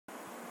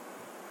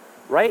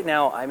Right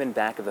now, I'm in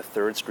back of the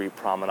 3rd Street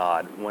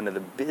Promenade, one of the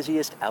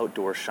busiest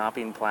outdoor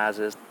shopping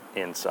plazas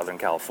in Southern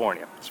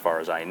California, as far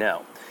as I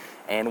know.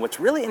 And what's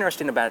really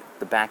interesting about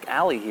the back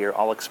alley here,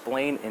 I'll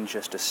explain in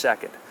just a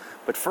second.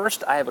 But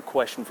first, I have a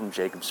question from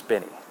Jacob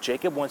Spinney.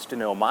 Jacob wants to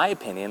know my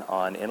opinion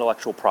on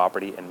intellectual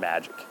property and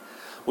magic.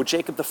 Well,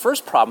 Jacob, the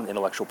first problem with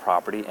intellectual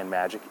property and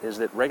magic is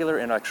that regular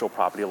intellectual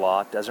property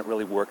law doesn't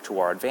really work to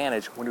our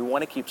advantage when we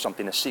want to keep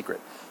something a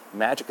secret.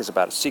 Magic is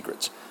about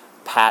secrets.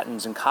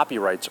 Patents and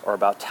copyrights are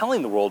about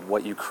telling the world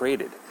what you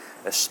created,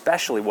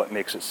 especially what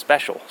makes it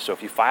special. So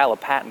if you file a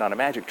patent on a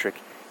magic trick,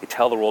 you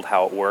tell the world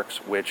how it works,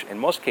 which in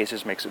most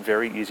cases makes it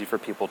very easy for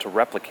people to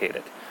replicate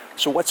it.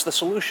 So what's the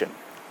solution?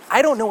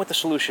 I don't know what the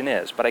solution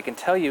is, but I can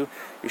tell you,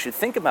 you should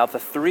think about the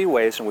 3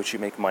 ways in which you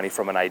make money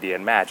from an idea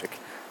in magic.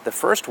 The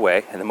first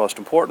way, and the most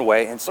important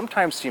way, and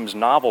sometimes seems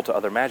novel to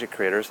other magic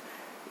creators,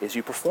 is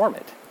you perform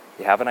it.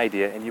 You have an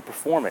idea and you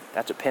perform it.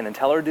 That's what Penn and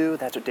Teller do.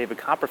 That's what David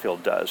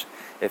Copperfield does.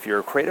 If you're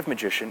a creative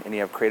magician and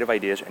you have creative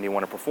ideas and you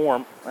want to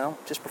perform, well,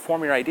 just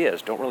perform your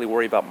ideas. Don't really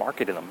worry about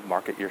marketing them.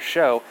 Market your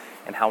show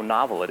and how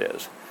novel it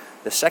is.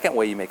 The second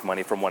way you make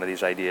money from one of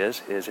these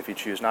ideas is if you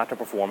choose not to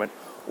perform it,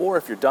 or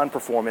if you're done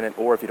performing it,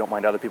 or if you don't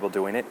mind other people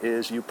doing it,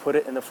 is you put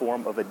it in the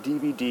form of a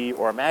DVD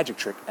or a magic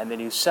trick and then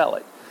you sell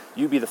it.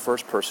 You be the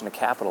first person to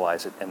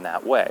capitalize it in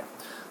that way.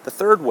 The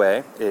third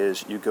way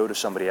is you go to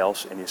somebody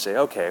else and you say,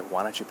 okay,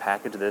 why don't you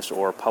package this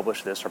or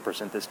publish this or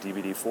present this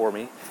DVD for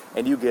me,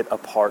 and you get a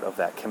part of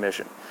that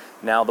commission.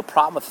 Now, the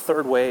problem with the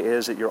third way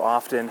is that you're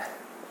often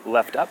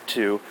left up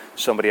to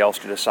somebody else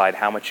to decide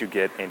how much you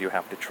get, and you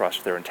have to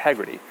trust their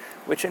integrity,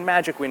 which in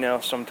magic we know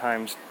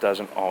sometimes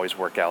doesn't always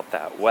work out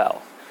that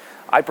well.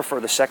 I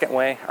prefer the second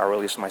way. I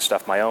release my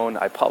stuff my own.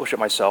 I publish it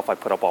myself. I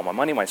put up all my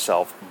money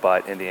myself,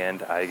 but in the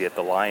end, I get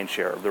the lion's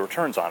share of the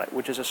returns on it,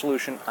 which is a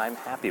solution I'm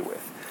happy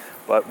with.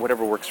 But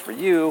whatever works for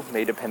you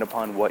may depend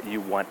upon what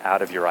you want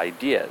out of your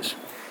ideas.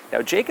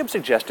 Now, Jacob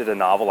suggested a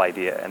novel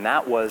idea, and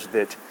that was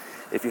that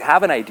if you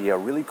have an idea, a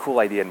really cool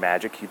idea in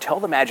magic, you tell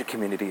the magic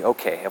community,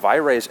 okay, if I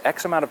raise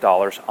X amount of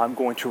dollars, I'm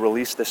going to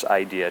release this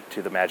idea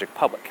to the magic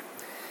public.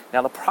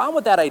 Now, the problem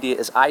with that idea,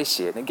 as I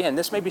see it, and again,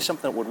 this may be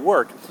something that would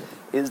work,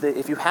 is that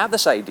if you have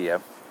this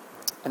idea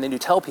and then you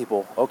tell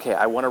people, okay,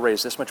 I want to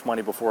raise this much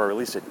money before I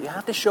release it, you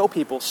have to show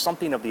people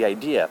something of the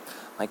idea,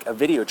 like a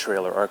video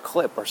trailer or a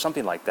clip or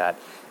something like that.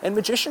 And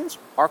magicians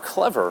are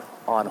clever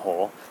on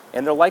whole,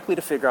 and they're likely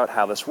to figure out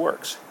how this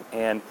works.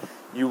 And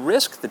you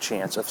risk the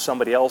chance of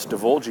somebody else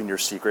divulging your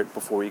secret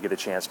before you get a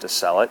chance to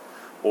sell it,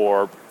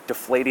 or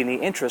deflating the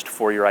interest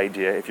for your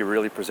idea if you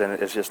really present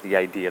it as just the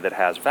idea that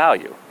has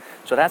value.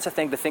 So that's a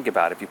thing to think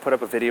about. If you put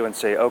up a video and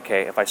say,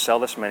 okay, if I sell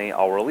this many,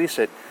 I'll release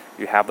it,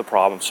 you have the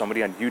problem of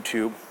somebody on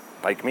YouTube,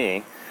 like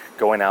me,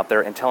 going out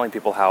there and telling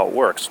people how it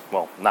works.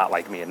 Well, not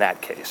like me in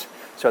that case.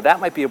 So that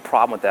might be a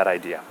problem with that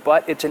idea.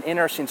 But it's an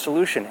interesting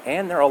solution,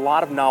 and there are a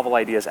lot of novel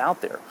ideas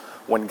out there.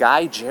 When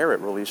Guy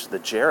Jarrett released the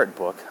Jarrett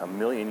book a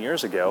million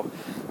years ago,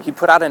 he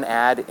put out an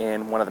ad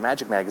in one of the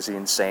magic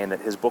magazines saying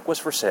that his book was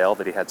for sale,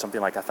 that he had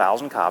something like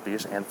 1,000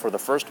 copies, and for the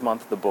first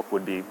month the book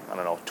would be, I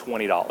don't know,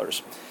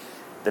 $20.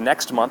 The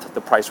next month,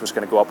 the price was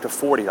going to go up to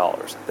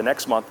 $40. The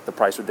next month, the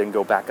price would then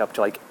go back up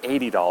to like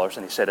 $80.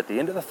 And he said at the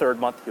end of the 3rd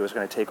month, he was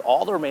going to take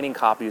all the remaining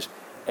copies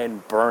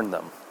and burn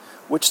them,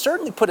 which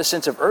certainly put a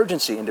sense of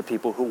urgency into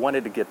people who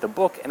wanted to get the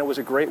book. And it was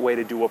a great way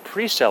to do a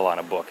pre-sale on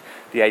a book.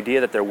 The idea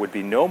that there would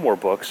be no more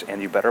books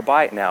and you better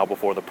buy it now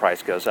before the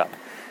price goes up.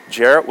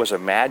 Jarrett was a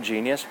mad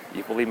genius,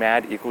 equally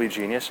mad, equally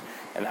genius,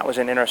 and that was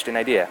an interesting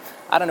idea.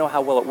 I don't know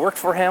how well it worked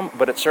for him,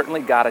 but it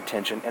certainly got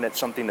attention, and it's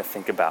something to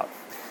think about.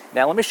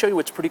 Now, let me show you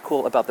what's pretty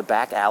cool about the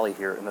back alley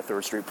here in the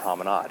 3rd Street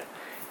Promenade.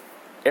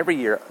 Every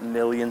year,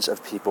 millions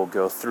of people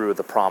go through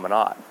the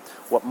promenade.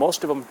 What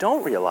most of them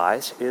don't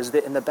realize is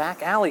that in the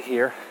back alley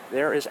here,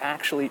 there is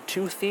actually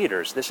 2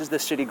 theaters. This is the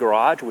City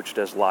Garage, which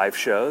does live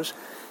shows,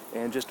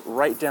 and just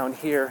right down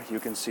here,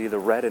 you can see the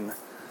red and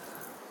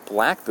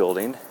black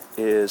building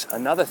is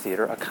another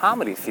theater, a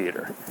comedy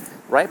theater.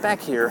 Right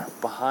back here,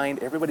 behind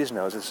everybody's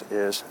noses,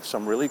 is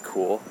some really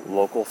cool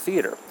local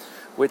theater,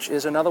 which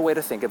is another way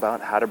to think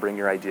about how to bring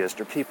your ideas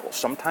to people.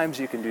 Sometimes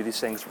you can do these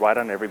things right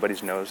on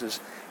everybody's noses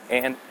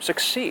and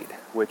succeed,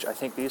 which I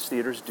think these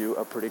theaters do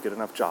a pretty good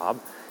enough job,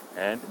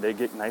 and they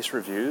get nice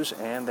reviews,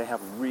 and they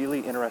have really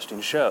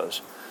interesting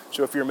shows.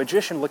 So if you're a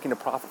magician looking to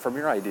profit from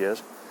your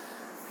ideas,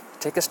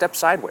 take a step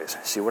sideways,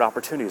 see what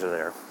opportunities are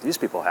there. These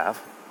people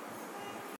have.